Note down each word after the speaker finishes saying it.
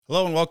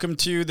Hello and welcome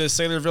to the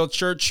Saylorville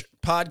Church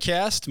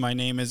podcast. My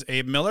name is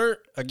Abe Miller.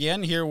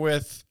 Again, here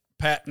with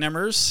Pat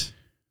Nemmers.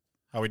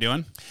 How we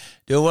doing?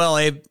 Doing well,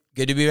 Abe.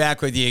 Good to be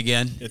back with you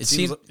again. It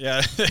seems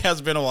it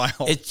has been a while.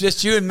 It's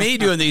just you and me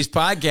doing these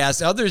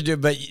podcasts. Others do,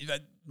 but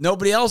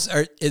nobody else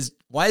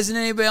why isn't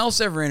anybody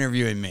else ever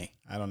interviewing me?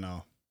 I don't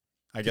know.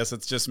 I guess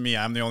it's just me.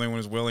 I'm the only one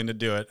who's willing to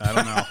do it. I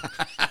don't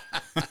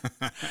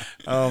know.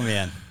 Oh,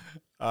 man.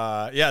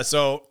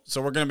 So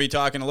we're going to be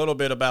talking a little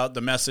bit about the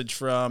message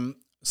from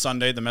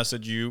Sunday, the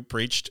message you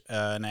preached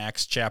in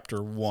Acts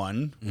chapter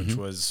 1, which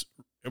was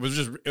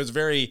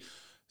very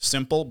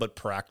simple but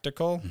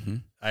practical. Mm-hmm.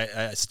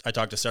 I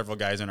talked to several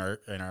guys in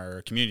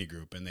our community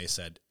group, and they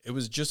said it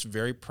was just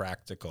very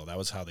practical. That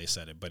was how they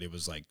said it, but it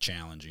was like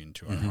challenging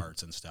to our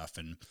hearts and stuff.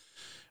 And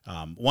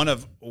one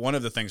of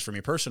the things for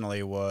me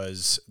personally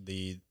was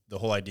the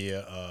whole idea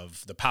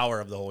of the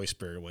power of the Holy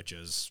Spirit, which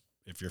is,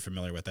 if you're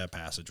familiar with that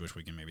passage, which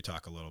we can maybe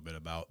talk a little bit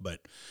about,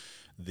 but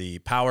the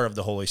power of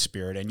the Holy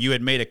Spirit. And you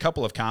had made a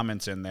couple of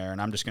comments in there, and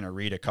I'm just going to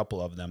read a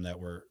couple of them that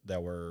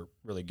were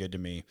really good to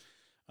me.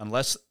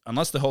 Unless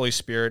the Holy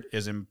Spirit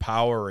is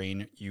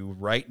empowering you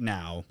right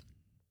now,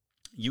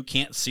 you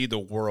can't see the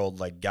world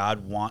like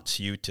God wants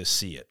you to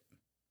see it.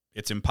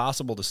 It's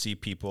impossible to see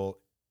people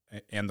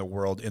and the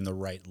world in the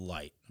right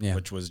light,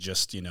 which was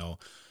just, the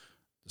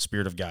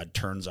Spirit of God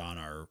turns on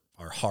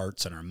our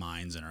hearts and our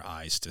minds and our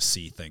eyes to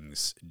see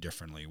things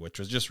differently, which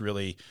was just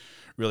really,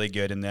 really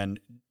good. And then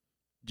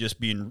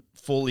just being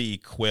fully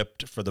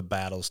equipped for the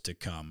battles to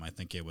come. I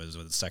think it was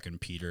with 2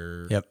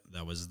 Peter. Yep.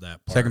 That was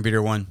that part. 2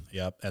 Peter 1.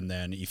 Yep. And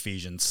then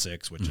Ephesians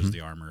 6, which is the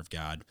armor of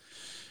God.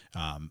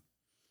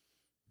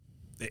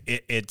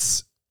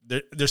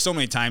 There's so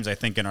many times I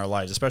think in our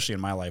lives, especially in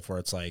my life, where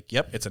it's like,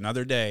 yep, it's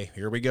another day.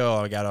 Here we go.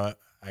 I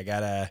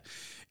gotta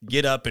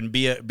get up and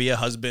be a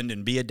husband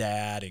and be a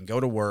dad and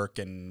go to work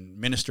and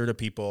minister to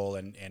people.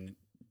 And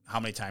how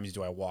many times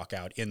do I walk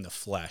out in the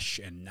flesh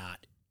and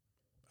not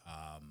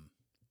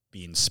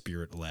being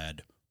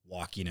Spirit-led,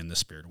 walking in the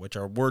Spirit, which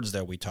are words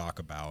that we talk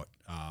about.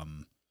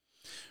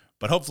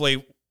 But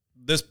hopefully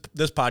this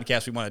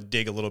podcast, we want to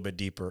dig a little bit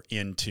deeper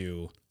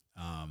into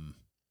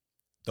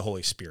the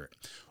Holy Spirit.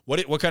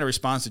 What kind of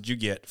response did you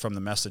get from the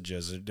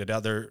messages? Did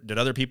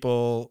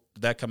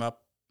that come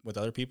up with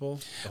other people?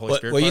 The Holy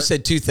Spirit part? You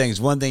said two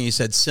things. One thing, you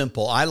said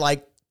simple. I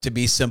like to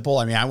be simple.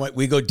 I mean,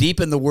 we go deep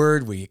in the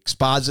Word, we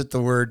exposit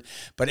the Word,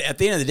 but at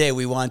the end of the day,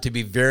 we want it to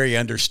be very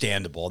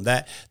understandable. And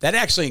that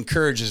actually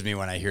encourages me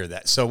when I hear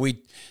that. So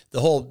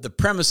the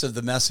premise of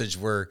the message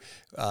were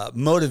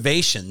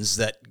motivations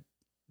that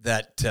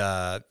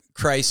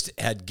Christ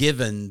had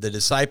given the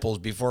disciples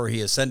before he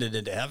ascended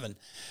into heaven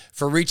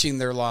for reaching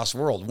their lost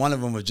world. One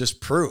of them was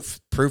just proof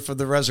of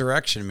the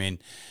resurrection. I mean,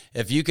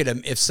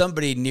 if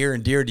somebody near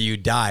and dear to you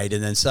died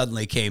and then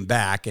suddenly came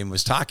back and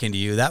was talking to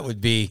you, that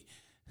would be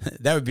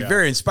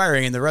very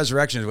inspiring. And the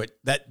resurrection is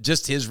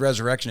just his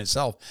resurrection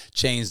itself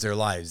changed their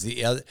lives.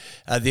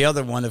 The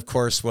other one, of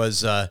course,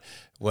 was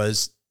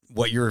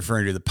what you're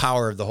referring to, the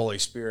power of the Holy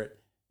Spirit.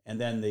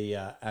 And then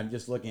I'm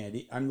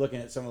looking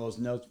at some of those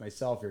notes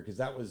myself here, because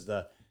that was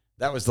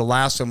the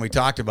last one we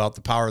talked about,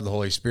 the power of the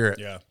Holy Spirit.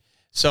 Yeah.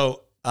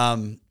 So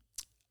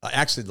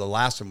actually, the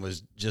last one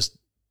was just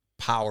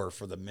power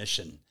for the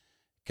mission.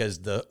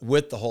 Because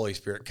with the Holy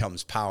Spirit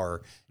comes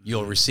power.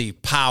 You'll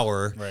receive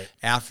power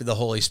after the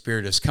Holy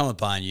Spirit has come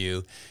upon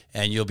you,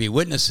 and you'll be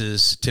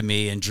witnesses to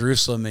me in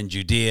Jerusalem and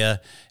Judea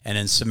and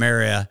in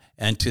Samaria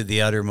and to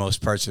the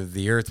uttermost parts of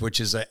the earth, which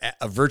is a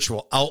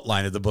virtual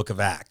outline of the book of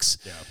Acts.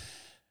 Yeah.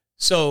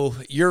 So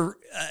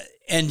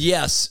and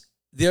yes,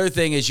 the other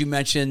thing is you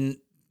mentioned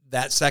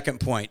that second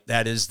point,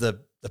 that is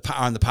the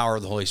power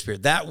of the Holy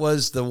Spirit. That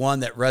was the one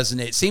that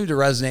seemed to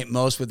resonate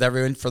most with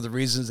everyone for the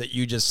reasons that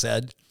you just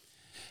said.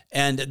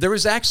 And there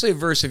was actually a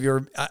verse of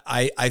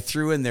I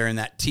threw in there in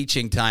that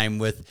teaching time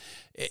with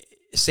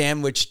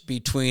sandwiched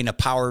between a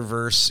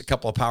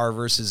couple of power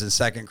verses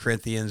in 2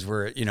 Corinthians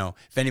where,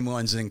 if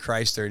anyone's in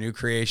Christ, they're a new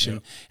creation.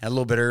 Yep. And a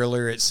little bit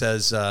earlier it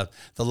says, the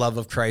love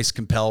of Christ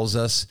compels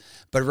us.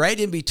 But right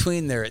in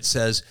between there it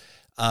says,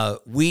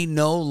 we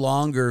no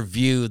longer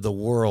view the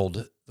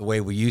world the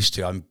way we used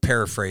to. I'm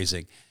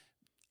paraphrasing.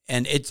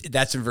 And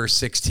that's in verse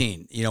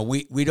 16.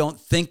 We don't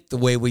think the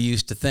way we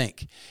used to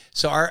think.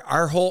 So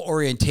our whole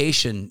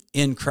orientation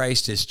in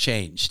Christ has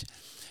changed.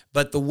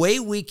 But the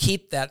way we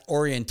keep that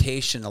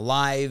orientation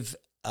alive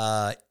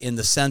in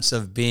the sense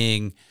of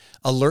being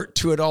alert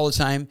to it all the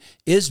time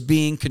is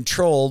being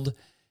controlled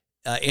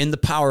in the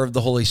power of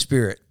the Holy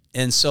Spirit.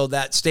 And so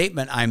that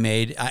statement I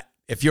made,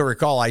 if you'll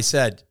recall, I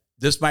said,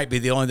 this might be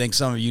the only thing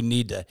some of you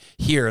need to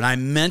hear. And I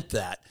meant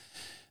that.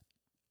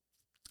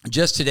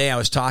 Just today I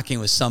was talking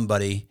with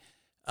somebody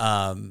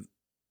who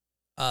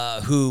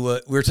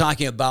we're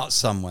talking about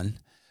someone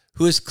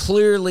who is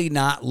clearly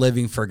not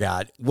living for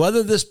God.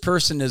 Whether this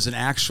person is an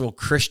actual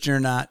Christian or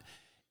not,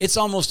 it's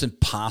almost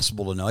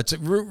impossible to know. It's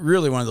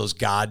really one of those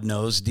God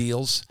knows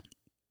deals.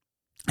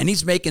 And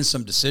he's making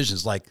some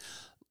decisions like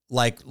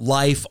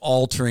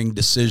life-altering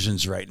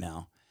decisions right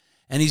now.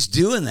 And he's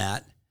doing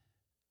that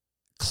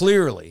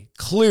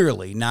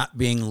clearly not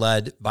being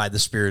led by the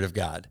Spirit of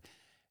God.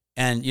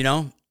 And,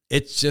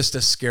 it's just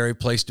a scary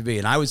place to be.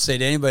 And I would say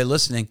to anybody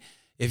listening,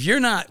 if you're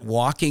not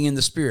walking in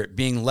the Spirit,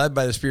 being led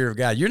by the Spirit of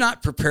God, you're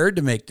not prepared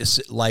to make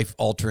this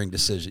life-altering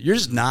decisions. You're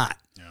just not.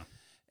 Yeah.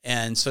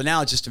 And so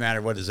now it's just a matter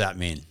of what does that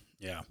mean?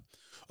 Yeah.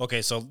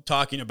 Okay, so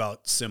talking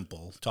about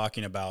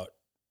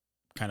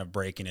kind of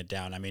breaking it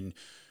down. I mean,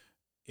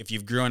 if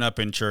you've grown up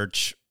in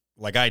church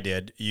like I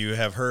did, you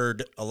have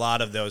heard a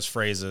lot of those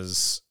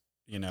phrases,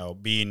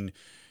 being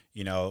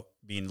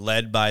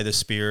led by the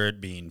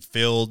Spirit, being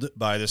filled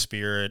by the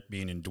Spirit,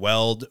 being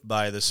indwelled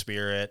by the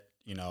Spirit,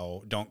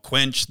 don't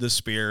quench the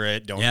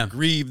Spirit, don't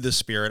grieve the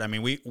Spirit. I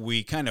mean,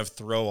 we kind of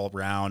throw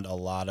around a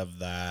lot of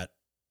that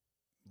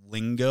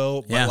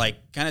lingo, but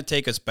kind of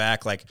take us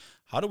back,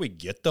 how do we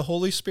get the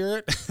Holy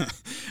Spirit?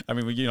 I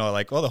mean,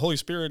 the Holy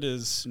Spirit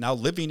is now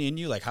living in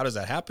you. Like, how does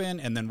that happen?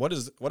 And then what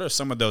are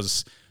some of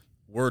those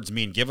words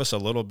mean? Give us a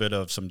little bit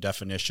of some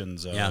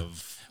definitions of. Yeah.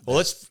 Well,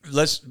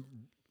 let's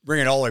bring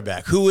it all the way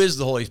back. Who is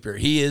the Holy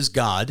Spirit? He is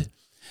God,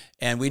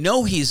 and we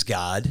know He's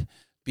God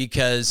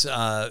because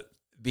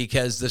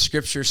the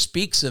Scripture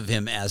speaks of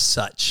Him as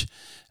such.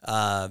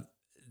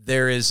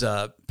 There is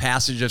a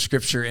passage of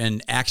Scripture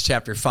in Acts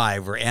chapter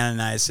 5 where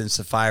Ananias and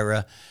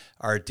Sapphira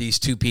are these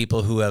two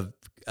people who have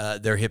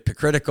they're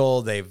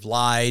hypocritical. They've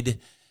lied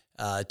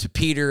to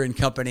Peter and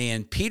company,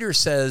 and Peter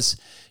says,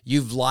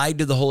 "You've lied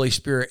to the Holy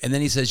Spirit," and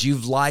then he says,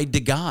 "You've lied to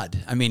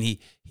God." I mean,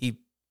 he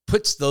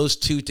puts those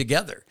two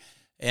together.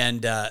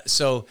 And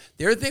so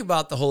the other thing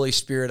about the Holy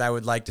Spirit I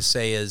would like to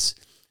say is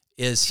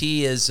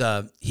he's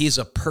a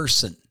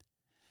person.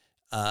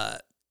 And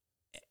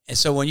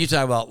so when you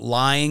talk about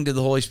lying to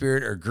the Holy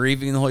Spirit or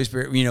grieving the Holy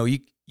Spirit,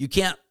 you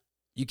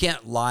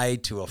can't lie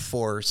to a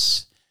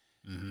force.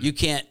 Mm-hmm. You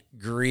can't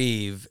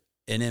grieve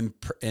the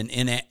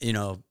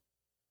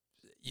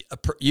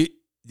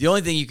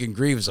only thing you can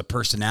grieve is a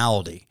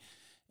personality.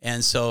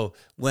 And so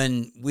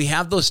when we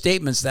have those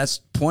statements, that's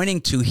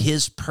pointing to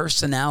His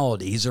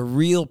personality. He's a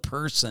real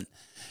person.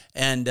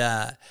 And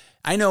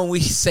I know when we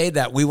say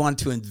that, we want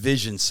to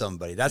envision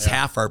somebody. That's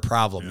half our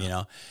problem,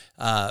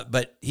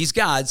 But He's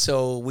God,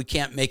 so we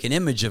can't make an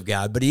image of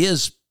God. But He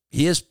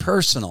is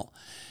personal.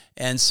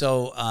 And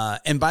so,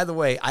 and by the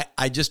way,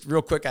 I just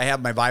real quick, I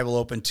have my Bible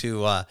open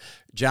to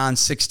John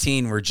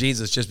 16, where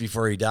Jesus, just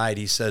before He died,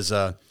 He says,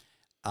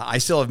 I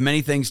still have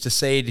many things to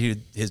say to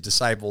His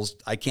disciples.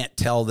 I can't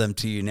tell them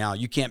to you now.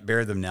 You can't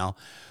bear them now.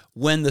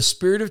 When the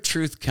Spirit of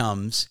truth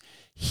comes,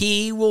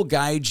 He will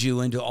guide you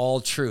into all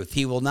truth.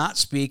 He will not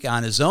speak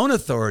on His own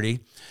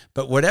authority,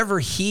 but whatever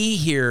He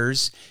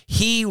hears,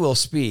 He will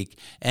speak,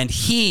 and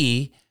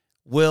He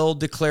will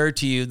declare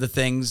to you the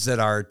things that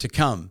are to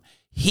come.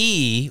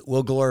 He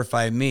will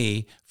glorify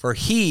me, for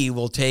He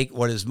will take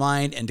what is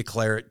mine and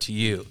declare it to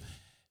you.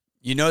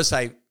 You notice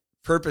I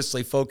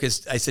purposely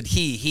focused. I said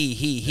he.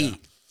 Yeah.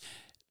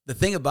 The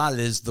thing about it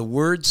is the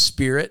word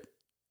Spirit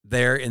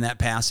there in that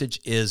passage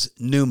is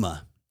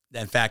pneuma.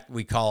 In fact,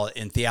 we call it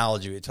in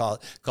theology, we call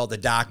it the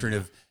doctrine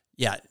of,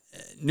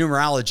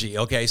 numerology.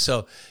 Okay,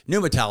 so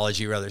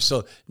pneumatology rather.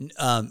 So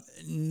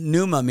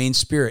pneuma means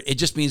spirit. It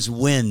just means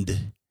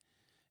wind.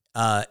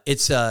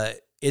 It's a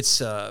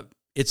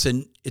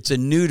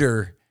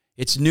neuter.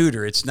 It's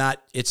neuter.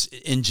 It's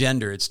in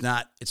gender. It's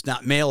not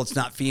male. It's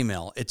not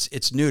female.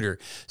 It's neuter.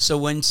 So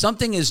when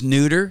something is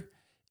neuter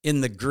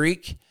in the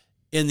Greek,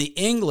 in the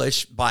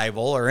English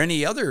Bible or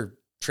any other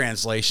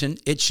translation,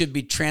 it should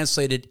be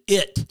translated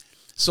it.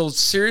 So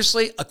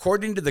seriously,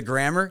 according to the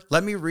grammar,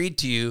 let me read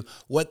to you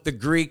what the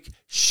Greek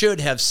should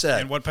have said.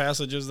 And what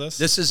passage is this?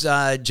 This is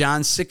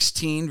John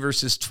 16,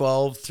 verses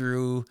 12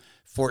 through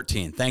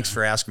 14. Thanks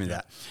for asking me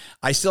that.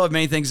 I still have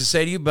many things to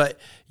say to you, but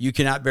you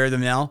cannot bear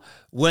them now.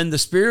 When the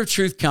Spirit of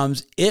truth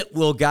comes, it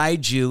will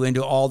guide you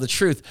into all the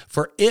truth,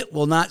 for it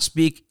will not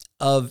speak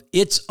of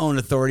its own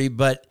authority,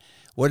 but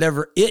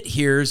whatever it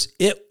hears,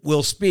 it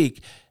will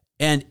speak,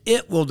 and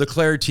it will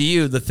declare to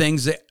you the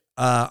things that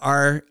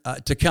are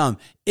to come.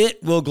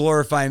 It will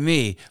glorify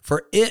me,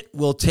 for it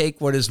will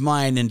take what is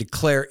mine and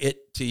declare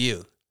it to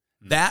you.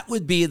 That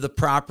would be the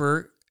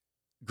proper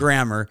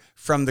grammar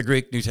from the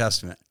Greek New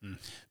Testament.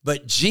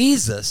 But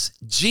Jesus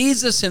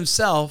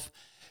Himself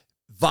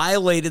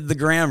violated the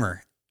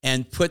grammar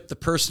and put the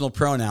personal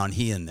pronoun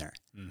he in there.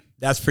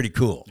 That's pretty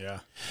cool. Yeah.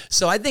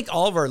 So I think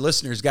all of our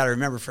listeners got to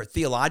remember, for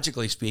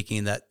theologically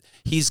speaking, that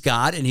He's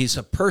God and He's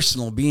a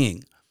personal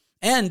being.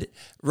 And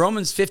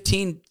Romans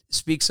 15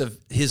 speaks of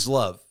His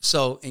love.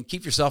 So, and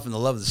keep yourself in the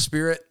love of the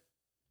Spirit.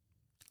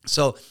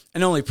 So,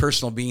 and only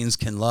personal beings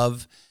can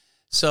love.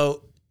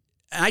 So,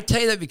 and I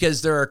tell you that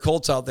because there are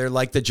cults out there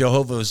like the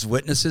Jehovah's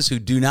Witnesses who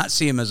do not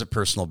see Him as a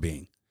personal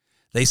being.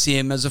 They see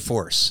Him as a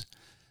force.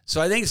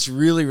 So I think it's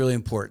really, really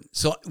important.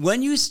 So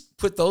when you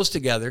put those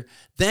together,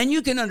 then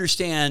you can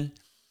understand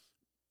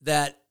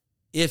that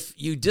if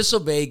you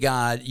disobey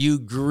God, you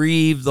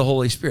grieve the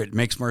Holy Spirit. It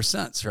makes more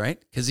sense, right?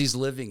 Because He's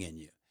living in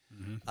you.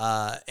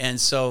 And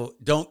so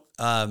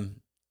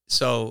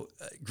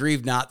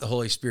grieve not the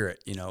Holy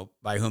Spirit,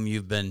 by whom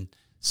you've been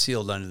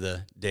sealed unto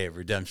the day of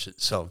redemption.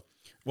 So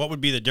what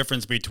would be the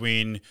difference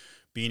between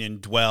being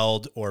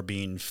indwelled or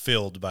being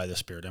filled by the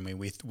Spirit? I mean,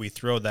 we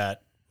throw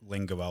that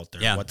lingo out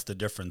there. Yeah. What's the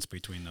difference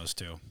between those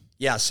two?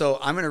 Yeah, so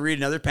I'm going to read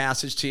another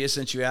passage to you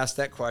since you asked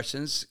that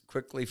question.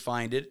 Quickly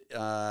find it.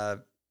 1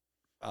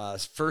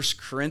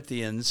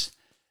 Corinthians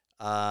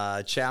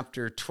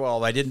chapter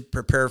 12. I didn't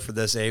prepare for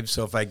this, Abe,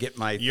 so if I get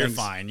my You're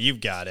fine. You've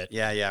got it.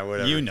 Yeah,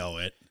 whatever. You know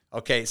it.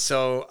 Okay,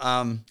 so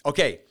 1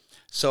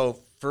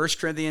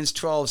 Corinthians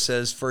 12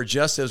 says, "For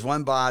just as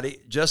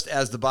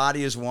the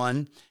body is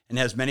one and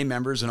has many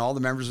members, and all the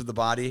members of the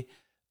body,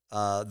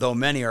 though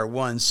many, are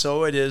one,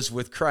 so it is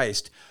with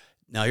Christ."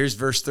 Now here's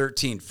verse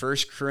 13. 1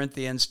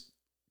 Corinthians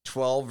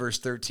 12, verse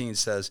 13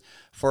 says,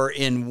 "For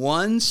in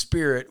one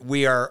Spirit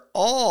we are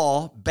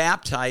all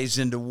baptized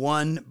into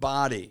one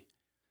body.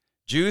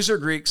 Jews or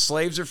Greeks,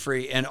 slaves or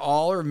free, and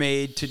all are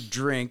made to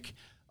drink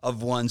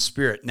of one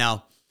Spirit."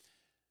 Now,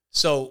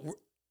 so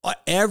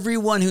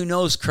everyone who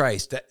knows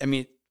Christ,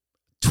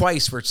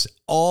 twice where it's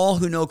all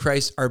who know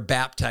Christ are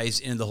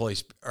baptized into the Holy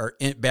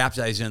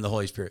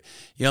Spirit.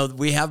 You know,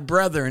 we have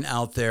brethren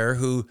out there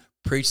who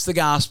preach the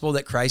gospel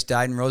that Christ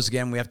died and rose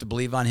again. We have to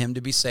believe on him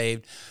to be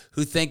saved,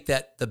 who think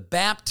that the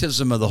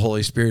baptism of the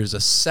Holy Spirit is a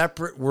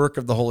separate work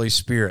of the Holy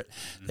Spirit.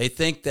 Mm-hmm. They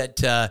think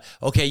that,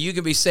 okay, you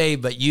can be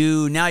saved, but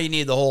you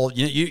need the whole,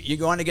 you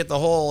go on to get the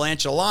whole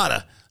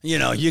enchilada. You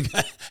know, you've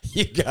got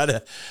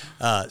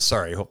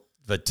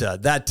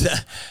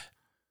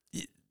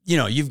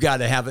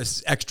to have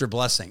this extra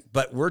blessing.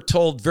 But we're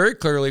told very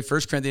clearly,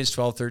 1 Corinthians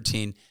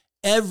 12:13,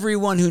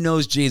 everyone who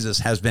knows Jesus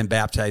has been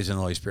baptized in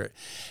the Holy Spirit.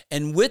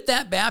 And with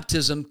that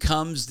baptism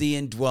comes the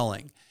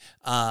indwelling.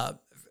 1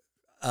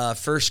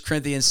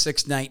 Corinthians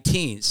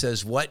 6:19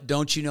 says, "What,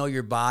 don't you know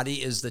your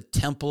body is the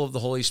temple of the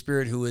Holy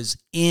Spirit who is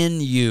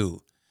in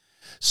you?"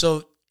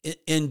 So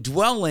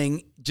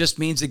indwelling just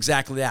means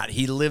exactly that.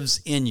 He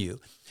lives in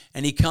you.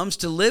 And he comes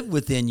to live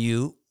within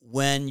you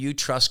when you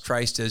trust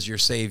Christ as your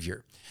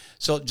Savior.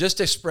 So just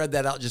to spread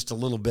that out just a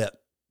little bit,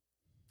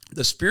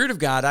 the Spirit of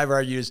God, I've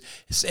argued,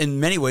 is in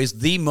many ways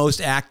the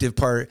most active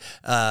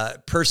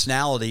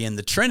personality in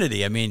the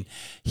Trinity. I mean,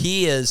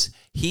 he's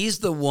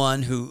the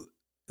one who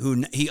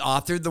he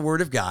authored the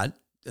Word of God,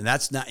 and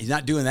he's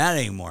not doing that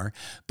anymore.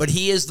 But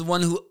he is the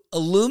one who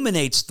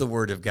illuminates the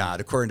Word of God,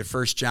 according to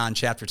 1 John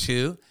chapter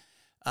 2.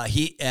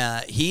 He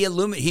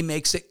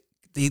makes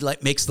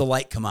the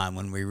light come on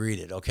when we read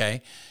it.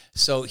 Okay,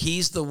 so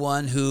he's the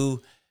one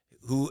who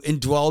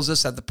indwells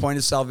us at the point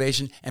of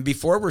salvation. And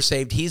before we're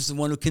saved, he's the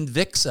one who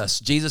convicts us.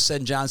 Jesus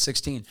said in John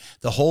 16,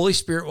 the Holy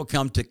Spirit will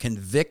come to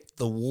convict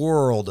the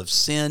world of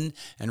sin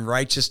and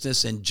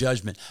righteousness and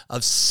judgment.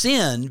 Of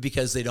sin,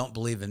 because they don't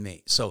believe in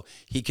me. So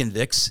he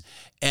convicts.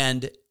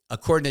 And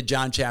according to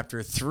John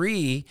chapter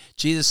 3,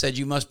 Jesus said,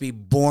 you must be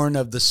born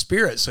of the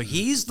Spirit. So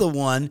he's the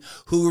one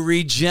who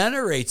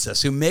regenerates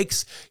us,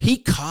 he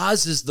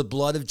causes the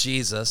blood of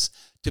Jesus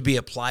to be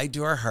applied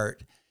to our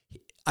heart.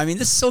 I mean,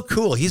 this is so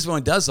cool. He's the one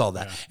who does all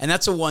that. Yeah. And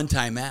that's a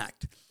one-time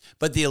act.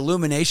 But the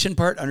illumination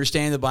part,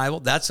 understanding the Bible,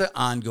 that's an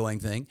ongoing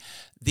thing.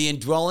 The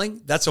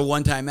indwelling, that's a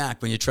one-time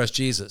act when you trust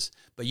Jesus.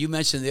 But you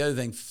mentioned the other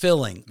thing,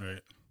 filling.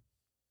 Right.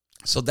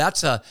 So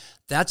that's a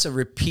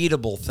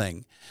repeatable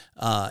thing.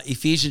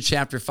 Ephesians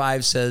chapter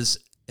 5 says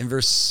in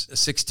verse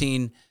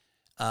 16,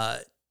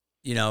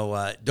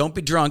 don't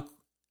be drunk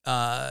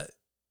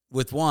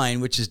with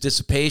wine, which is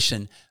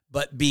dissipation,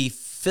 but be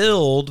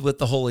filled with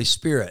the Holy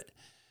Spirit.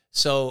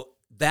 So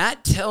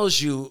that tells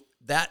you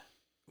that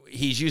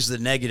he's used the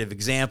negative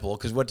example,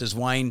 because what does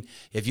wine,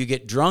 if you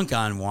get drunk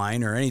on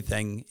wine or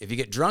anything, if you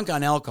get drunk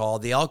on alcohol,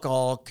 the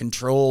alcohol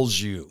controls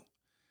you.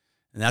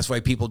 And that's why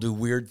people do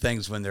weird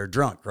things when they're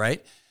drunk,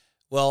 right?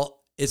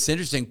 Well, it's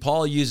interesting.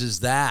 Paul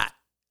uses that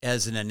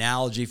as an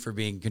analogy for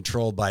being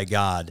controlled by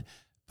God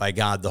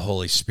the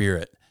Holy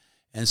Spirit.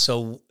 And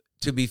so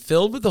to be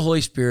filled with the Holy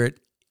Spirit,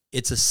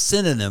 it's a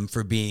synonym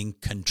for being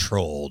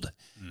controlled.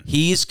 Mm-hmm.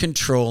 He's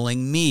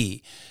controlling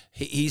me.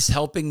 He's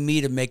helping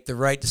me to make the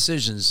right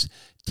decisions,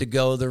 to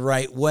go the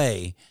right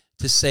way,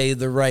 to say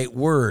the right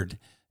word,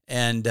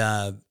 and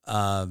to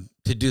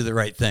do the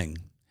right thing.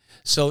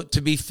 So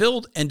to be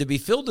filled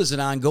is an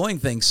ongoing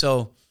thing.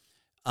 So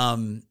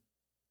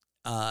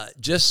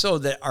just so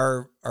that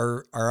our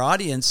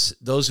audience,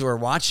 those who are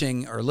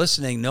watching or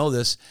listening, know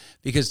this,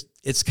 because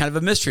it's kind of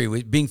a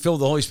mystery. Being filled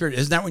with the Holy Spirit,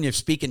 isn't that when you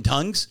speak in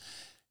tongues?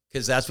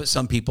 Because that's what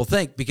some people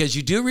think. Because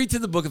you do read through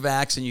the book of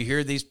Acts and you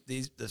hear the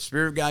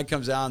Spirit of God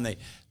comes out and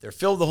they're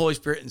filled with the Holy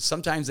Spirit, and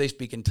sometimes they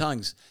speak in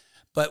tongues.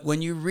 But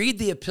when you read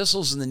the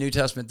epistles in the New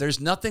Testament, there's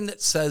nothing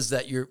that says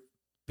that you're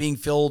being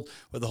filled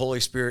with the Holy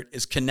Spirit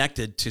is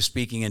connected to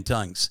speaking in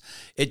tongues.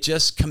 It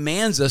just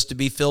commands us to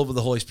be filled with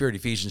the Holy Spirit,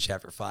 Ephesians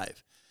chapter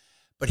 5.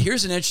 But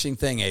here's an interesting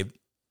thing, Abe.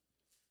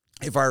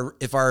 If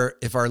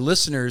our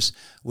listeners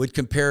would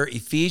compare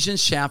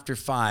Ephesians chapter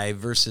 5,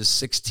 verses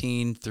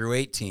 16 through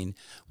 18,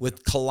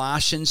 with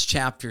Colossians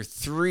chapter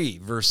 3,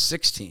 verse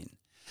 16,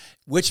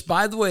 which,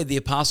 by the way, the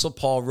Apostle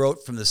Paul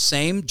wrote from the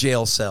same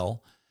jail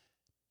cell,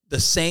 the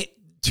same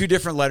two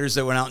different letters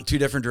that went out in two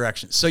different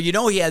directions. So he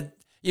had,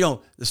 the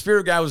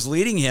Spirit of God was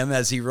leading him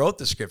as he wrote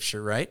the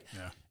scripture, right?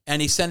 Yeah.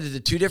 And he sent it to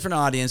two different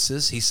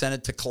audiences. He sent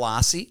it to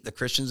Colossae, the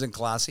Christians in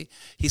Colossae.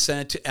 He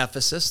sent it to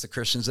Ephesus, the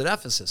Christians at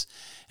Ephesus.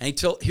 And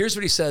here's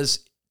what he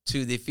says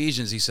to the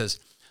Ephesians. He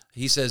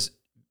says,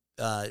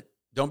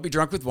 don't be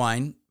drunk with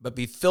wine, but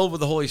be filled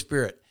with the Holy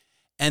Spirit.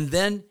 And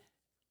then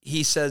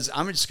he says,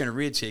 I'm just going to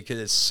read it to you because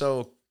it's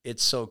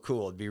so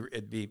cool.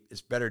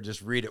 It's better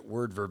just read it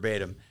word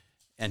verbatim.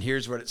 And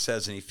here's what it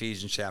says in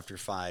Ephesians chapter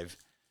 5.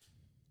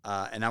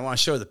 And I want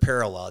to show the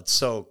parallel. It's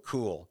so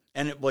cool.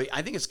 And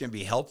I think it's going to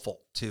be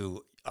helpful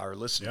to our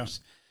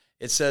listeners.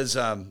 Yeah. It says,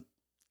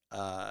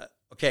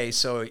 okay,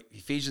 so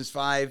Ephesians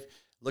 5,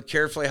 look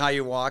carefully how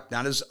you walk,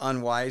 not as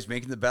unwise,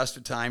 making the best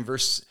of time.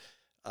 Verse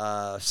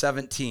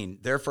 17,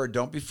 therefore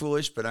don't be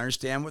foolish, but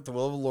understand what the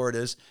will of the Lord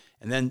is.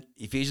 And then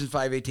Ephesians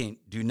 5:18,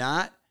 do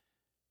not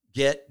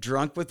get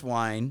drunk with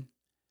wine,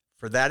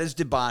 for that is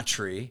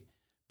debauchery,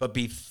 but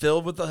be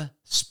filled with the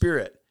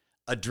Spirit,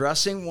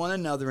 addressing one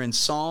another in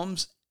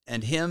psalms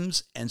and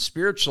hymns and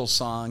spiritual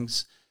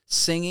songs,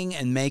 singing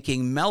and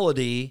making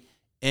melody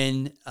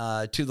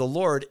to the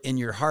Lord in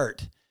your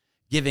heart,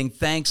 giving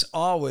thanks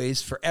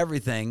always for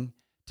everything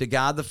to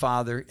God the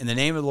Father in the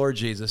name of the Lord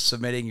Jesus,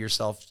 submitting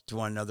yourself to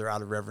one another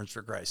out of reverence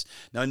for Christ.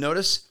 Now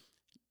notice,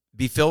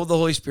 be filled with the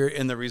Holy Spirit,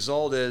 and the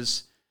result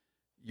is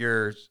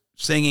you're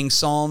singing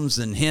psalms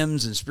and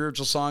hymns and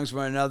spiritual songs to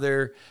one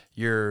another,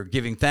 you're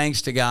giving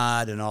thanks to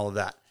God and all of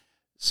that.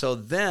 So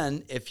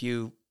then if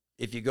you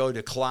go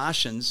to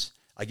Colossians,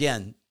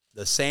 again,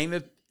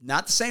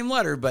 not the same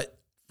letter, but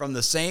from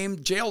the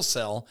same jail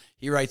cell,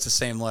 he writes the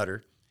same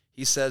letter.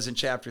 He says in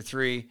chapter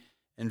 3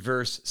 and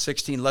verse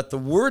 16, let the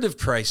word of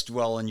Christ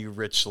dwell in you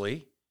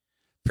richly.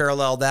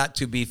 Parallel that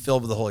to be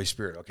filled with the Holy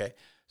Spirit, okay?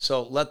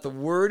 So let the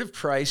word of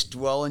Christ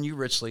dwell in you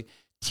richly,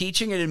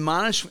 teaching and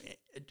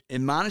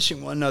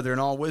admonishing one another in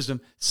all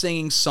wisdom,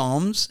 singing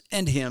psalms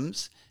and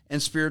hymns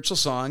and spiritual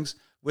songs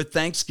with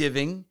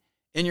thanksgiving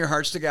in your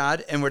hearts to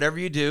God, and whatever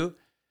you do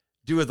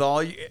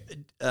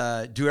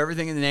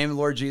everything in the name of the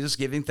Lord Jesus,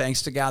 giving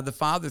thanks to God the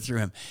Father through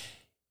him.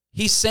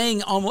 He's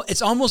saying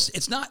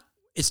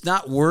it's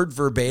not word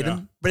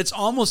verbatim, but it's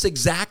almost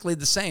exactly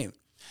the same.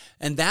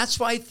 And that's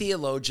why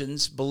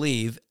theologians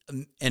believe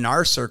in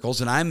our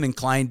circles, and I'm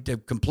inclined to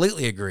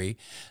completely agree,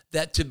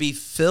 that to be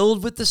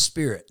filled with the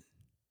Spirit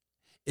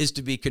is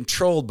to be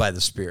controlled by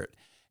the Spirit.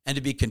 And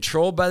to be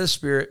controlled by the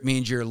Spirit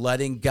means you're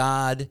letting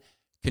God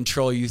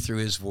control you through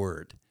his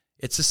word.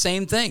 It's the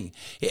same thing.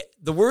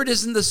 The word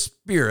isn't the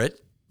Spirit,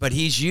 but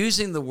he's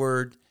using the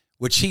word,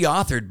 which he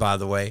authored, by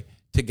the way,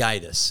 to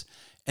guide us.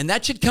 And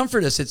that should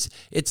comfort us.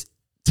 It's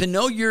to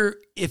know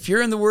if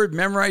you're in the word,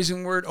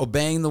 memorizing the word,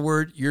 obeying the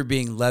word, you're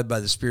being led by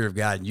the Spirit of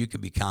God, and you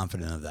can be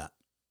confident of that.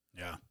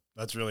 Yeah,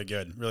 that's really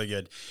good. Really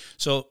good.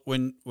 So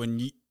when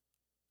you,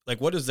 like,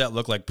 what does that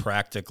look like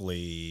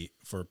practically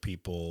for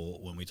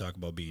people when we talk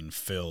about being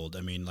filled?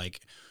 I mean,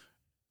 like,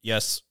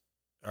 yes,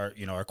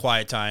 our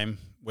quiet time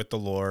with the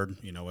Lord,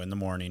 in the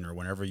morning or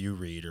whenever you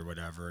read or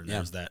whatever, and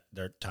there's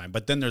their time.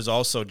 But then there's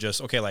also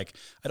just, okay, like,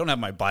 I don't have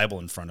my Bible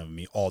in front of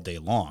me all day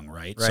long,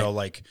 right? So,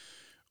 like,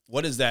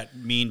 what does that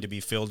mean to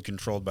be filled,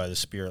 controlled by the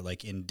Spirit,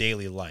 like, in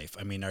daily life?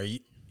 I mean,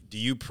 do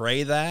you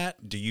pray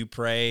that? Do you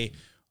pray,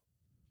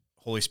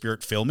 Holy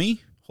Spirit, fill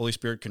me? Holy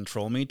Spirit,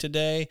 control me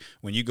today?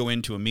 When you go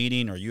into a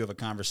meeting or you have a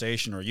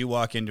conversation or you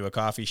walk into a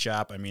coffee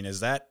shop, I mean,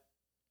 is that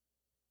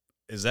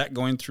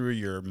going through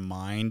your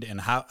mind?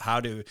 And how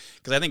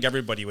because I think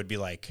everybody would be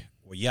like,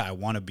 well, yeah, I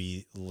want to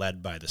be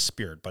led by the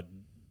Spirit, but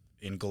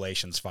in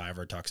Galatians 5,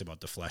 where it talks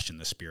about the flesh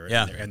and the spirit,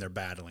 and they're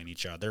battling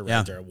each other,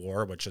 right? They're at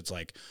war, which it's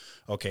like,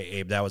 okay,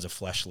 Abe, that was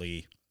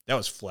fleshly.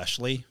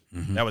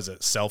 Mm-hmm. That was a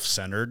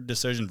self-centered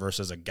decision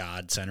versus a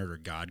God-centered or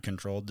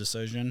God-controlled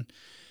decision.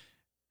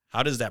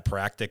 How does that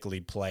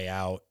practically play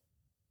out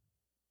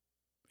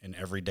in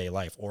everyday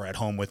life, or at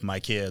home with my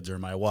kids or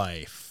my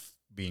wife,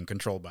 being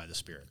controlled by the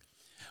Spirit?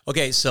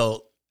 Okay,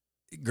 so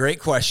great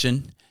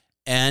question.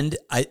 And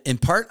in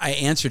part, I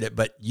answered it,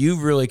 but you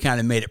really kind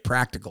of made it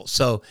practical.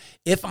 So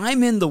if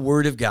I'm in the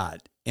Word of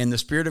God and the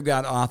Spirit of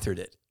God authored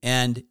it,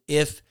 and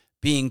if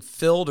being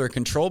filled or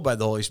controlled by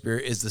the Holy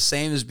Spirit is the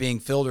same as being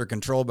filled or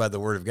controlled by the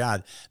Word of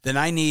God, then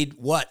I need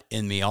what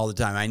in me all the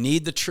time? I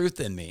need the truth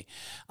in me.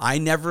 I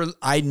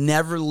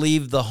never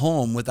leave the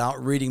home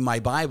without reading my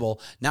Bible,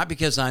 not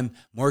because I'm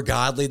more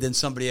godly than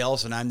somebody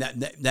else and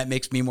that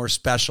makes me more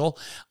special.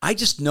 I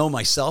just know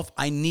myself.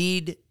 I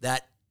need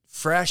that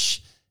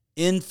fresh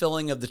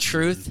infilling of the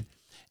truth,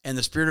 and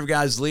the Spirit of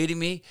God is leading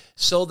me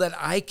so that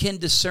I can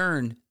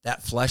discern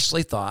that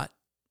fleshly thought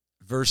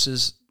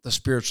versus the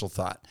spiritual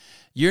thought.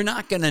 You're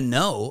not going to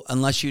know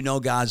unless you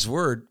know God's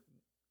word.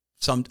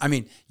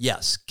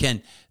 Yes,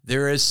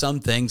 there is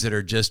some things that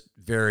are just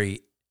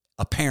very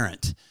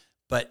apparent,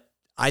 but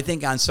I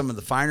think on some of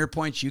the finer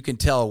points, you can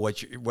tell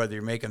whether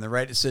you're making the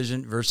right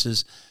decision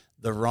versus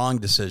the wrong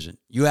decision.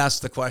 You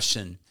asked the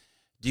question,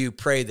 do you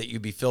pray that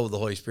you be filled with the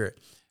Holy Spirit?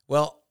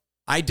 Well,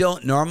 I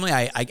don't normally.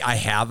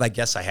 I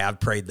guess I have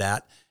prayed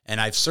that, and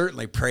I've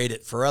certainly prayed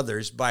it for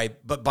others.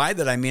 But by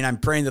that I mean I'm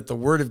praying that the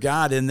Word of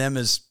God in them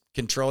is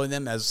controlling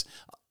them, as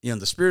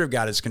the Spirit of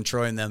God is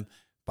controlling them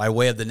by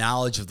way of the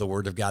knowledge of the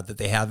Word of God that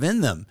they have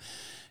in them.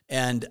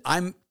 And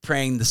I'm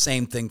praying the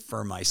same thing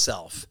for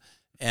myself.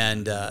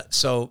 And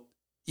so,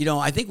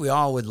 I think we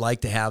all would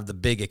like to have the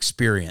big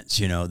experience,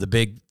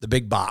 the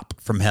big bop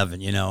from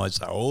heaven.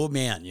 It's like, oh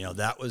man,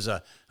 that was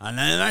and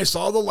then I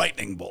saw the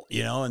lightning bolt,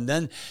 and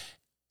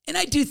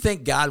I do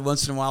think God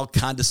once in a while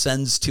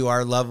condescends to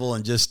our level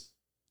and just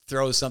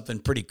throws something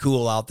pretty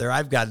cool out there.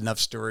 I've got enough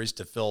stories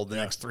to fill the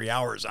next 3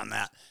 hours on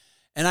that.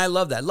 And I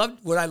love that.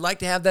 Would I like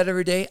to have that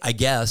every day? I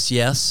guess,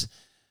 yes.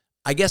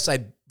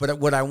 But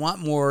what I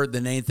want more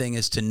than anything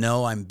is to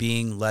know I'm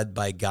being led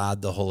by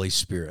God, the Holy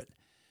Spirit.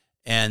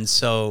 And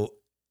so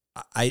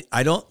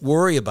I don't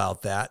worry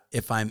about that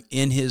if I'm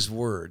in His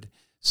Word.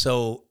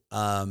 So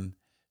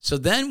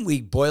then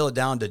we boil it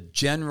down to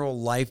general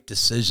life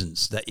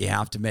decisions that you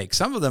have to make.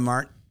 Some of them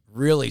aren't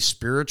really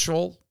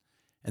spiritual,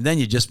 and then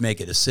you just make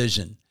a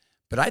decision.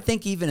 But I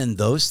think even in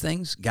those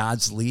things,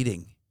 God's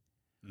leading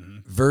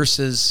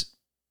versus,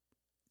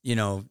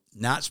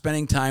 not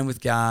spending time with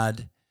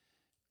God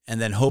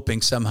and then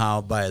hoping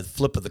somehow by a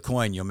flip of the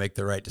coin you'll make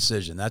the right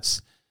decision.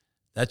 That's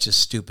just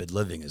stupid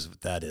living is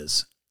what that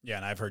is. Yeah,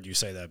 and I've heard you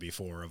say that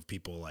before of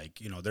people like,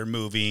 they're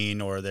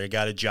moving or they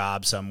got a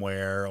job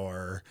somewhere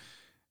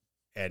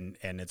and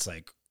it's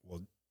like,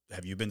 well,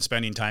 have you been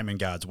spending time in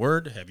God's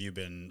Word? Have you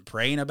been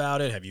praying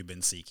about it? Have you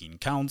been seeking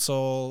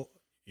counsel?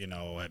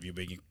 Have you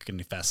been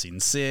confessing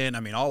sin? I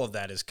mean, all of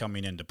that is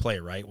coming into play,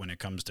 right, when it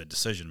comes to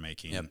decision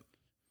making. Yep.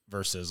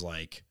 Versus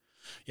like,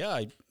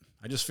 I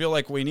just feel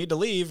like we need to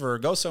leave or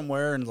go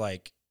somewhere and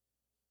like,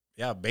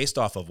 based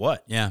off of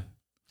what? Yeah.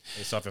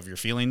 Based off of your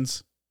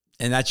feelings.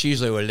 And that's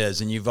usually what it is.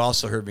 And you've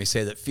also heard me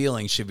say that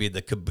feelings should be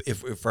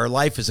if our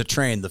life is a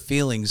train, the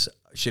feelings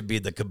should be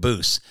the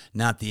caboose,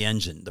 not the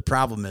engine. The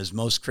problem is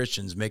most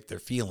Christians make their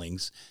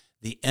feelings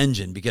the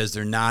engine because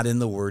they're not in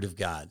the Word of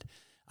God.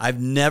 I've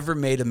never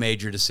made a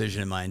major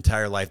decision in my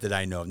entire life that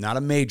I know of, not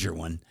a major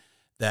one,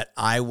 that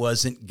I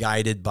wasn't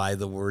guided by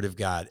the Word of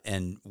God.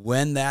 And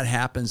when that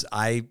happens,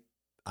 I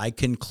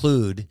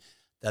conclude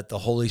that the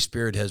Holy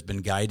Spirit has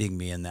been guiding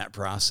me in that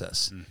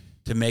process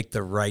to make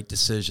the right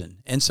decision.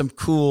 And some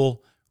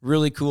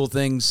really cool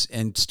things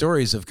and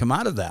stories have come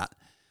out of that.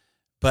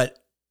 But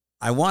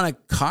I want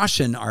to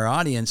caution our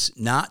audience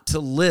not to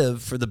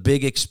live for the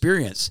big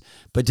experience,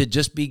 but to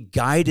just be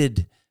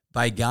guided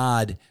by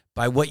God,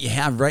 by what you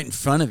have right in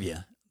front of you,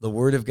 the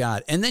Word of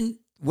God. And then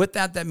with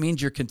that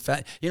means you're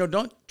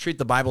don't treat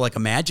the Bible like a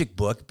magic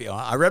book.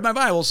 I read my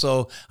Bible,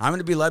 so I'm going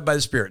to be led by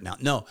the Spirit now.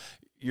 No,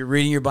 you're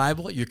reading your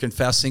Bible. You're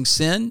confessing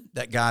sin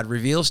that God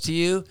reveals to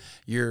you.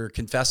 You're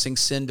confessing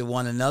sin to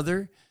one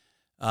another.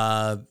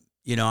 Something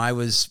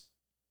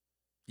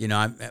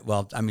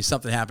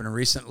happened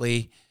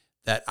recently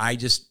that I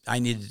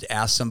needed to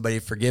ask somebody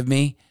to forgive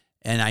me.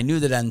 And I knew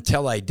that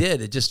until I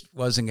did, it just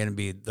wasn't going to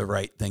be the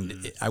right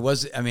thing.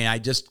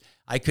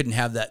 I couldn't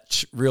have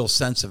that real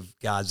sense of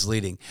God's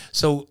leading.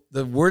 So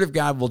the Word of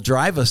God will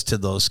drive us to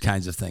those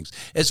kinds of things,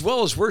 as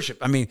well as worship.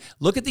 I mean,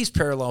 look at these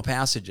parallel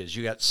passages.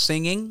 You got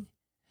singing,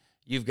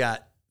 you've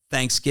got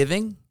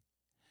thanksgiving,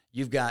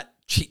 you've got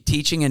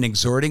teaching and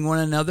exhorting one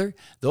another.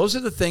 Those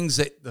are the things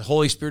that the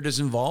Holy Spirit is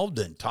involved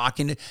in.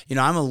 Talking to,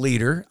 I'm a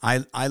leader.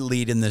 I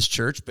lead in this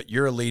church, but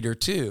you're a leader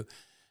too.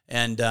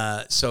 And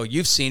so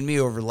you've seen me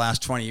over the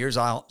last 20 years.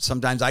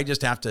 Sometimes I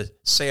just have to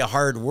say a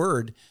hard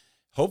word.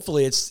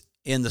 Hopefully it's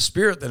in the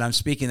Spirit that I'm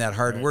speaking that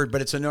hard word,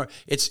 but it's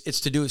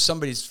to do with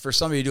for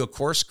somebody to do a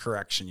course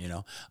correction,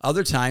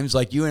 Other times,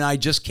 like you and I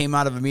just came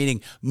out of a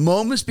meeting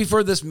moments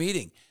before this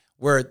meeting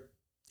where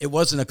it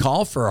wasn't a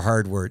call for a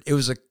hard word. It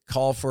was a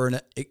call for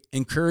an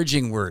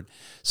encouraging word.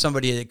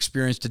 Somebody had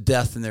experienced a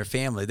death in their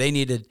family. They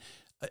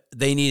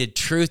needed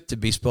truth to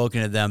be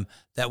spoken to them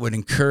that would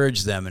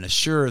encourage them and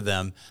assure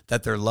them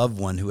that their loved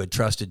one who had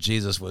trusted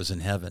Jesus was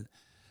in heaven.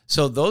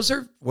 So those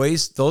are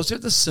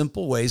the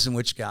simple ways in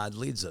which God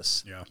leads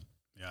us. Yeah.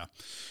 Yeah.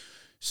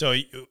 So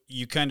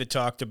you kind of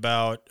talked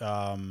about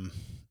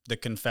the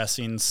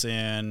confessing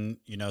sin,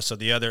 so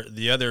the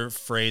other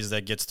phrase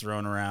that gets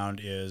thrown around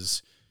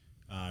is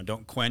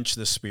don't quench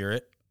the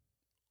Spirit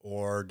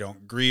or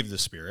don't grieve the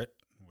Spirit,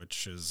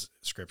 which is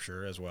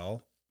Scripture as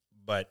well.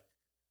 But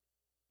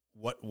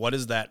what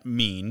does that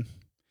mean?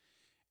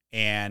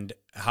 And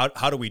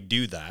how do we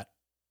do that?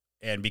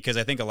 And because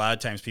I think a lot of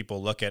times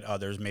people look at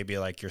others, maybe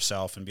like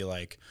yourself, and be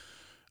like,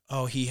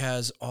 oh, he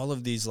has all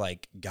of these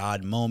like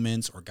God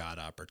moments or God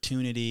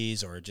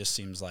opportunities, or it just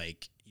seems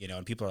like,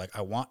 and people are like,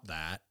 I want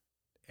that.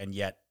 And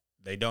yet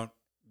they don't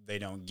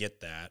get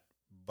that,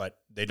 but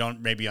they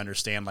don't maybe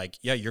understand like,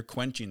 yeah, you're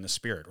quenching the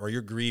Spirit or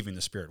you're grieving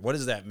the Spirit. What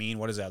does that mean?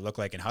 What does that look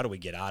like? And how do we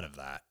get out of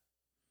that?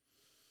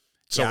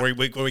 So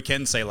we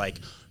can say like,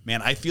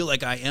 man, I feel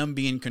like I am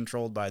being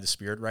controlled by the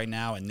Spirit right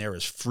now, and there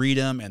is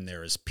freedom and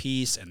there is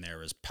peace and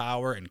there is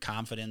power and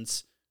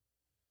confidence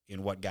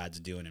in what God's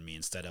doing in me,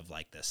 instead of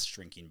like this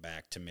shrinking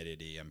back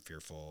timidity. I'm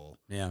fearful.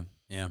 Yeah.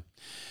 Yeah.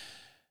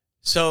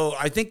 So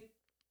I think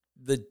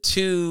the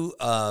two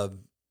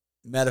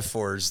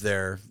metaphors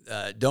there,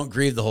 don't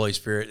grieve the Holy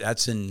Spirit.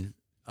 That's in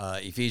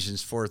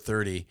Ephesians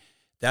 4:30.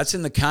 That's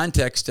in the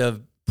context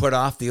of put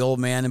off the old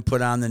man and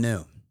put on the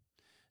new.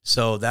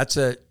 So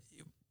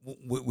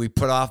we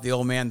put off the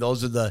old man.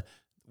 Those are the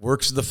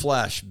works of the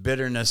flesh,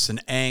 bitterness and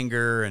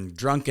anger and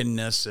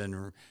drunkenness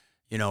and,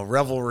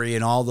 revelry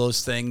and all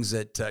those things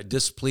that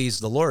displease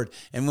the Lord.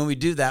 And when we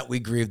do that, we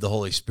grieve the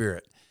Holy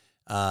Spirit.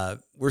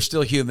 We're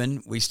still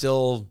human. We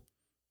still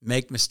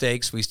make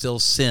mistakes. We still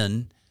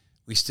sin.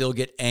 We still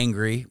get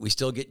angry. We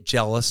still get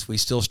jealous. We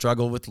still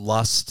struggle with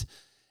lust.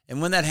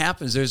 And when that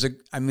happens,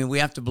 we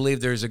have to believe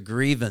there's a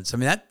grievance. I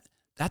mean,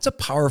 that's a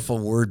powerful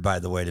word, by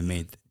the way, to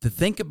me, to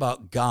think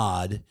about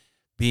God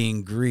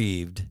being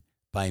grieved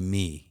by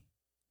me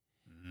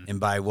and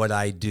by what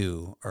I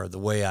do or the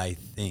way I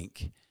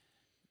think.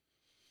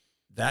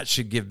 That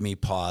should give me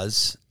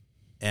pause.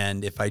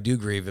 And if I do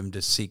grieve him,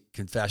 to seek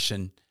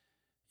confession,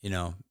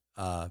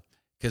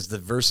 because the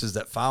verses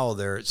that follow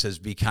there, it says,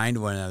 be kind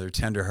to one another,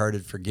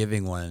 tenderhearted,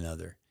 forgiving one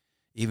another,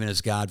 even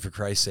as God, for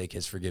Christ's sake,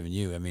 has forgiven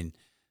you. I mean,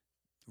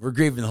 we're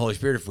grieving the Holy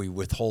Spirit if we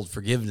withhold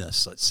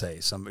forgiveness, let's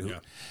say.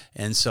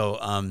 And so,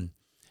 and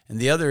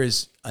the other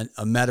is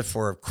a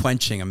metaphor of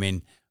quenching. I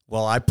mean,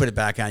 well, I put it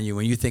back on you.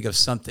 When you think of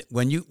something,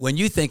 when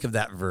you think of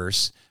that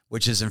verse,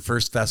 which is in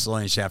 1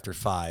 Thessalonians chapter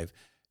 5,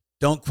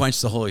 don't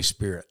quench the Holy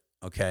Spirit,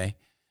 okay?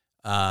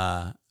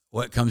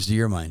 What comes to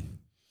your mind?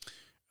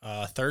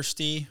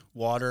 Thirsty,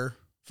 water,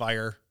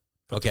 fire,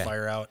 put the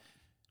fire out.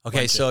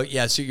 Okay, so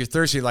you're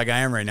thirsty like I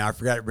am right now. I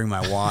forgot to bring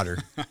my water.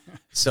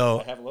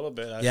 So I have a little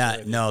bit.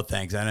 No,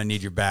 thanks. I don't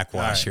need your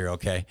backwash here,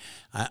 okay?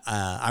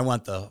 I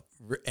want the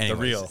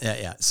real.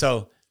 Yeah.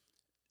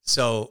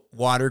 So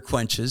water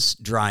quenches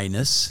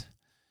dryness,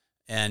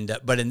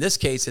 but in this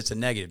case, it's a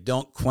negative.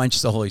 Don't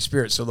quench the Holy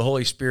Spirit. So the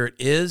Holy Spirit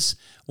is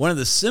one of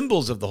the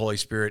symbols of the Holy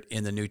Spirit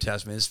in the New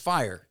Testament is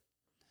fire,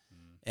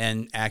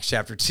 and Acts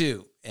chapter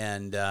 2,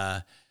 and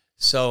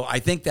so I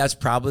think that's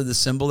probably the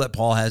symbol that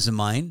Paul has in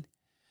mind.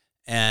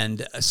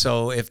 And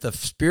so if the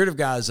Spirit of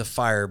God is a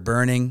fire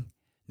burning,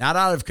 not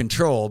out of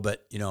control,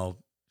 but,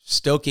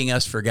 stoking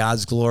us for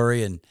God's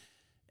glory,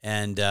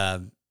 and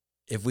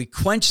if we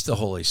quench the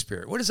Holy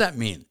Spirit, what does that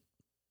mean?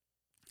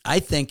 I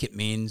think it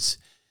means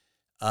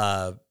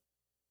a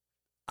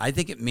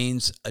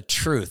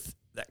truth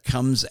that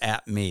comes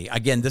at me.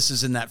 Again, this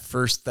is in that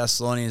 1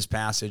 Thessalonians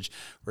passage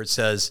where it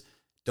says,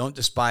 don't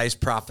despise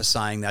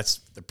prophesying. That's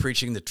the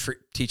preaching,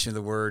 teaching of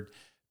the word.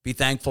 Be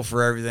thankful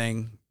for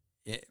everything.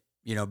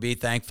 Be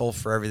thankful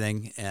for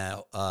everything.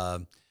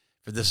 For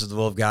this is the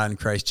will of God in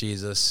Christ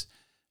Jesus.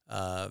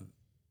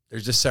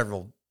 There's just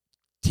several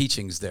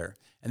teachings there.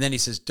 And then he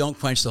says, don't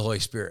quench the Holy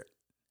Spirit.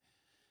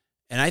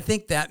 And I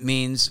think that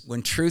means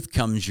when truth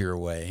comes your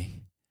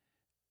way,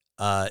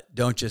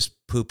 don't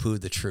just poo-poo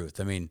the truth.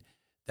 I mean,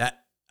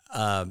 that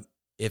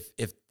if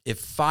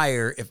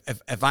you're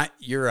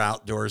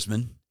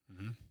outdoorsman,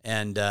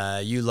 and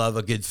you love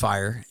a good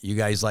fire. You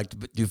guys like to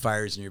do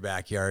fires in your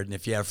backyard, and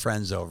if you have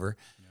friends over,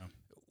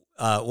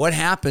 what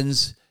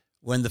happens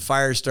when the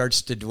fire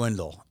starts to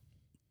dwindle?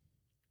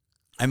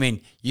 I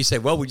mean, you say,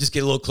 well, we just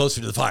get a little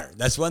closer to the fire.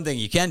 That's one thing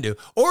you can do.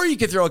 Or you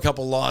could throw a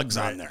couple logs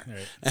on there.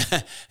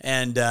 Right.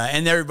 and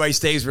everybody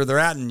stays where they're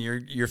at, and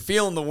you're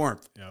feeling the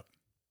warmth. Yep.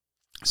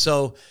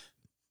 So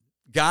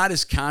God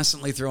is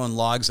constantly throwing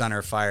logs on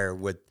our fire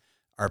with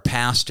our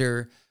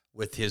pastor,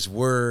 with his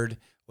word,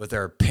 with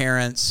our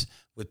parents,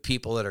 with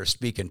people that are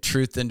speaking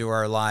truth into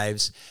our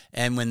lives.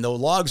 And when the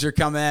logs are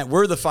coming at,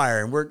 we're the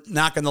fire, and we're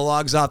knocking the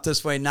logs off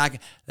this way,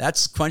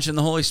 that's quenching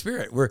the Holy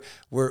Spirit.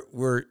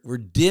 We're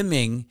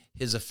dimming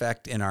his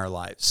effect in our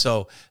lives.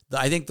 So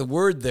I think the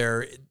word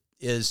there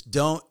is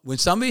when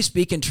somebody's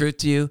speaking truth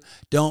to you,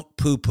 don't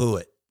poo-poo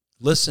it.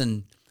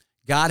 Listen,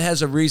 God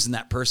has a reason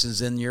that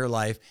person's in your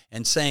life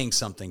and saying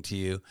something to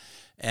you.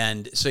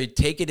 And so you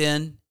take it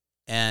in,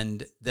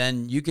 and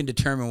then you can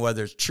determine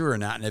whether it's true or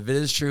not. And if it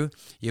is true,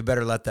 you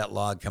better let that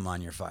log come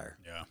on your fire.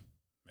 Yeah,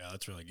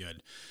 that's really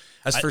good.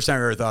 That's the first time I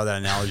ever thought of that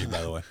analogy,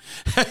 by the way.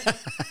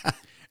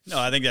 No,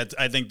 I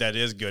think that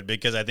is good,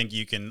 because I think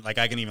you can, I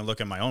can even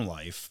look at my own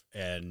life,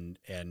 and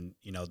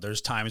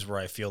there's times where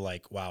I feel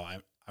like, wow,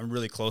 I'm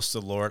really close to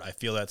the Lord. I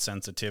feel that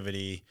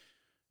sensitivity,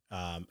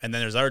 and then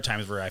there's other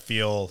times where I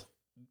feel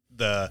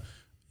the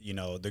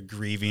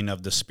grieving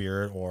of the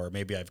Spirit, or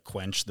maybe I've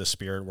quenched the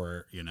Spirit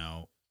where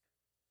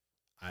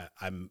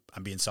I'm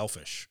being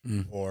selfish,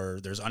 or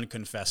there's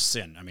unconfessed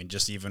sin. I mean,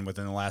 just even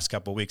within the last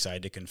couple of weeks, I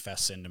had to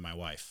confess sin to my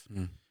wife.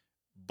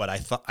 But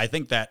I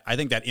think that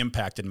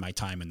impacted my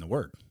time in the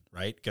Word,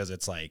 right? Because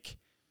it's like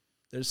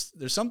there's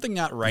something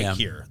not right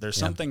here. There's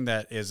something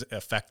that is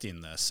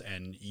affecting this,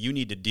 and you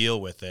need to deal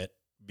with it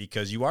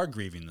because you are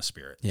grieving the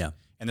Spirit. Yeah,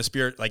 and the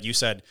Spirit, like you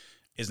said,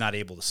 is not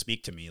able to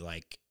speak to me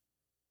like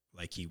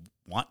He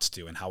wants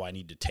to, and how I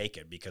need to take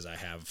it, because I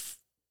have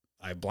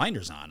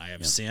blinders on. I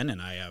have sin,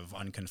 and I have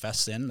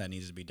unconfessed sin that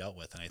needs to be dealt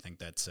with. And I think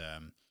that's,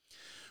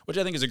 which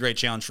I think is a great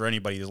challenge for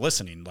anybody who's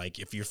listening. Like,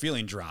 if you're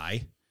feeling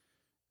dry,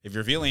 if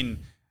you're feeling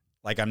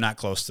like I'm not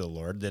close to the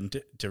Lord, then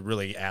to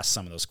really ask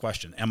some of those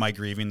questions. Am I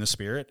grieving the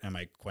Spirit? Am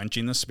I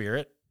quenching the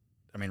Spirit?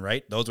 I mean,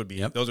 right? Those would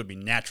be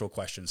natural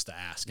questions to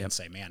ask and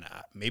say, man,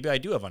 maybe I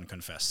do have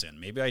unconfessed sin.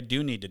 Maybe I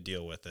do need to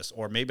deal with this,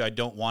 or maybe I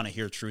don't want to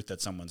hear truth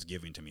that someone's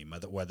giving to me,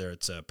 whether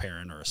it's a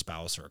parent or a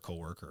spouse or a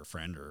coworker or a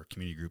friend or a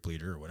community group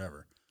leader or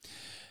whatever.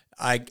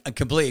 I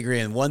completely agree.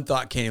 And one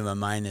thought came to my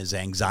mind is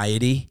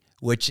anxiety,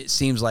 which it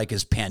seems like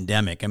is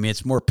pandemic. I mean,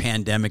 it's more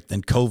pandemic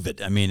than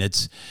COVID. I mean,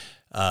 it's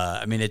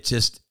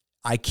just,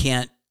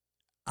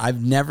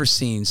 I've never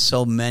seen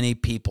so many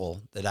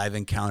people that I've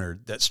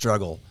encountered that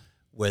struggle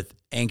with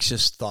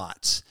anxious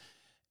thoughts.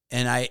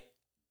 And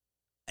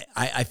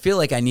I feel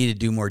like I need to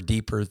do more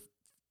deeper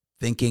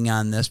thinking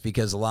on this,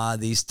 because a lot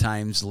of these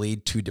times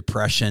lead to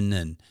depression,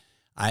 and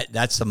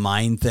that's a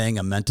mind thing,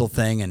 a mental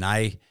thing. And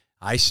I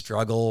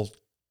struggle.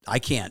 I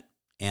can't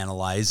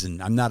analyze,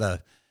 and I'm not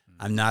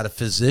a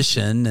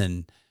physician,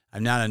 and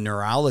I'm not a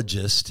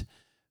neurologist,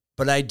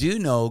 but I do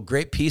know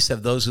great peace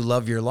have those who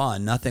love your law,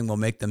 and nothing will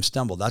make them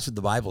stumble. That's what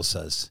the Bible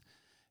says.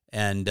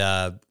 And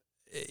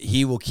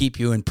he will keep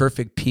you in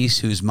perfect peace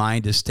whose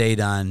mind is stayed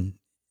on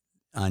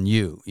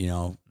you,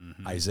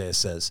 Isaiah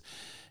says.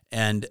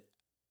 And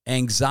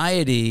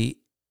anxiety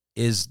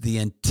is the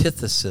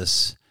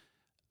antithesis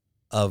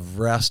of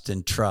rest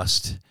and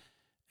trust.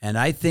 And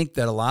I think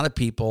that a lot of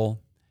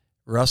people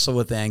wrestle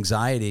with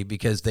anxiety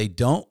because they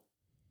don't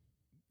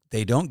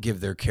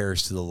give their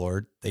cares to the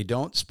Lord. They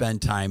don't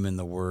spend time in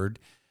the Word.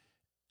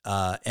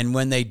 And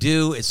when they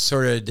do, it's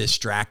sort of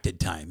distracted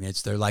time.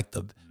 They're like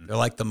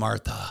the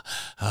Martha.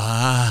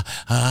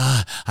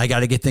 I got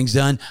to get things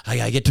done. I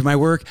got to get to my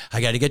work. I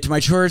got to get to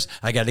my chores.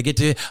 I got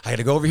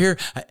to go over here.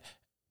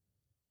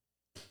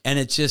 And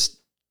they're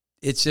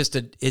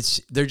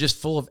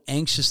just full of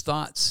anxious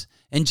thoughts.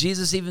 And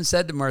Jesus even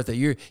said to Martha,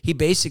 he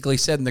basically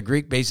said in the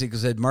Greek,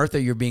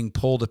 Martha, you're being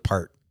pulled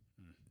apart.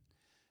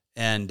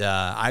 And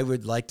I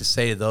would like to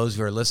say to those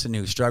who are listening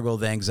who struggle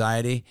with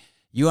anxiety,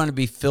 you want to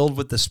be filled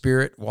with the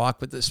Spirit,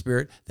 walk with the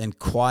Spirit, then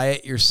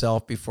quiet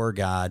yourself before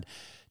God.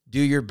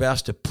 Do your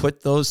best to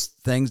put those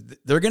things,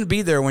 they're going to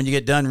be there when you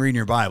get done reading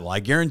your Bible.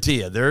 I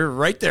guarantee you, they're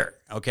right there,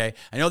 okay?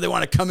 I know they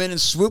want to come in and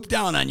swoop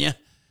down on you,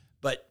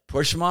 but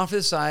push them off to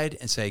the side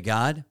and say,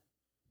 God,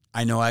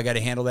 I know I got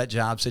to handle that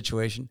job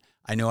situation.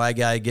 I know I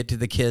got to get to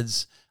the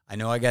kids. I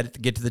know I got to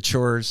get to the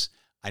chores.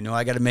 I know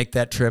I got to make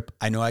that trip.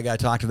 I know I got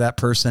to talk to that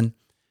person.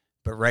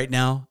 But right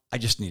now, I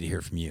just need to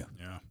hear from you.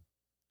 Yeah.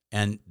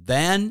 And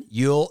then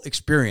you'll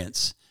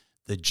experience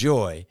the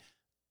joy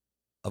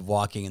of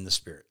walking in the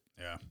Spirit.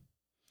 Yeah.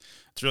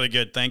 It's really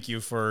good. Thank you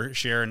for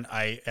sharing.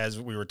 As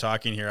we were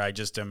talking here,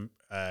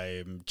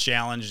 I'm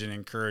challenged and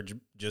encouraged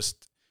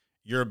just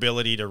your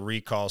ability to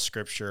recall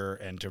Scripture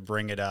and to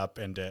bring it up,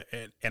 and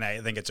I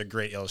think it's a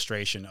great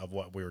illustration of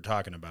what we were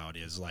talking about.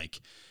 Is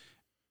like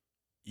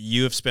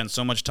you have spent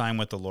so much time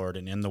with the Lord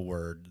and in the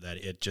Word that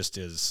it just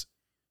is.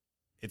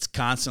 It's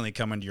constantly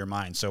coming to your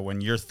mind. So when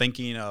you're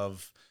thinking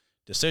of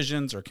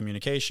decisions or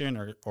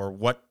communication or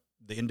what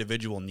the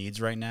individual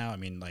needs right now, I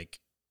mean, like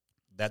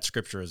that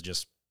Scripture is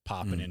just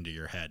popping into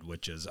your head,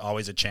 which is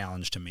always a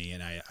challenge to me.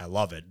 And I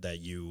love it that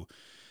you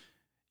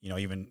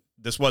even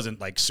this wasn't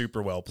like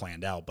super well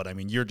planned out, but I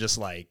mean, you're just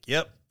like,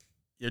 yep,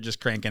 you're just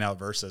cranking out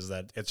verses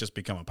that it's just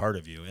become a part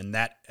of you. And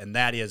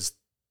that is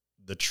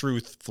the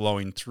truth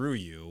flowing through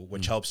you,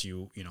 which helps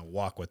you,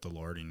 walk with the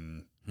Lord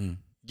and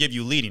give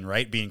you leading,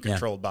 right? Being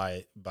controlled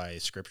by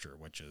Scripture,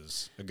 which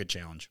is a good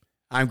challenge.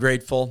 I'm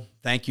grateful.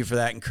 Thank you for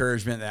that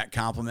encouragement, that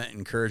compliment,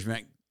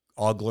 encouragement.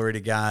 All glory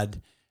to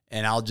God.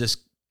 And I'll just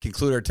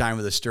conclude our time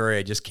with a story.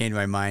 It just came to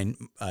my mind.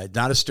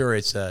 Not a story.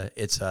 It's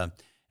a,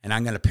 and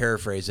I'm going to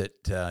paraphrase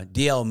it.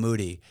 D.L.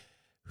 Moody,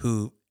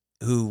 who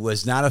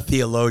was not a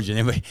theologian.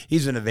 Anyway,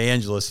 he's an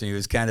evangelist, and he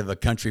was kind of a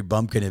country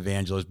bumpkin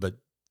evangelist, but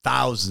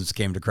thousands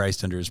came to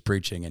Christ under his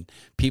preaching, and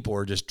people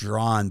were just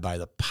drawn by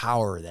the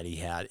power that he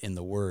had in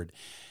the Word.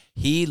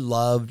 He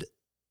loved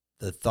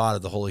the thought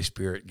of the Holy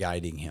Spirit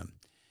guiding him.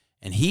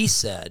 And he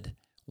said,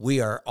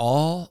 we are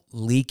all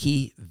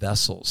leaky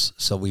vessels,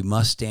 so we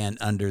must stand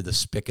under the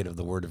spigot of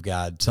the Word of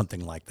God,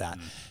 something like that,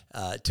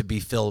 to be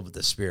filled with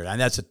the Spirit. And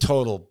that's a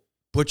total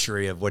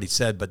butchery of what he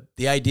said, but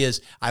the idea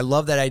is, I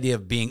love that idea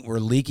of we're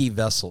leaky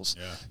vessels.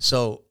 Yeah.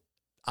 So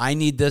I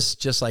need this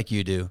just like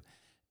you do.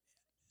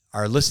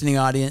 Our listening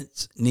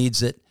audience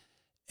needs it.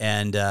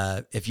 And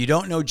if you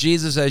don't know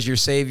Jesus as your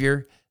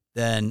Savior,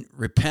 then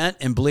repent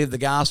and believe the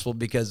gospel,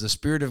 because the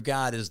Spirit of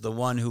God is the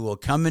one who will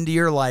come into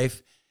your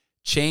life,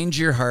 change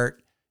your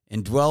heart,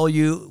 indwell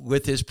you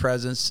with His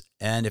presence,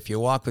 and if you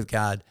walk with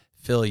God,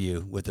 fill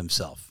you with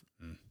Himself.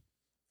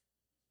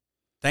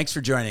 Thanks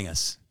for joining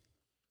us.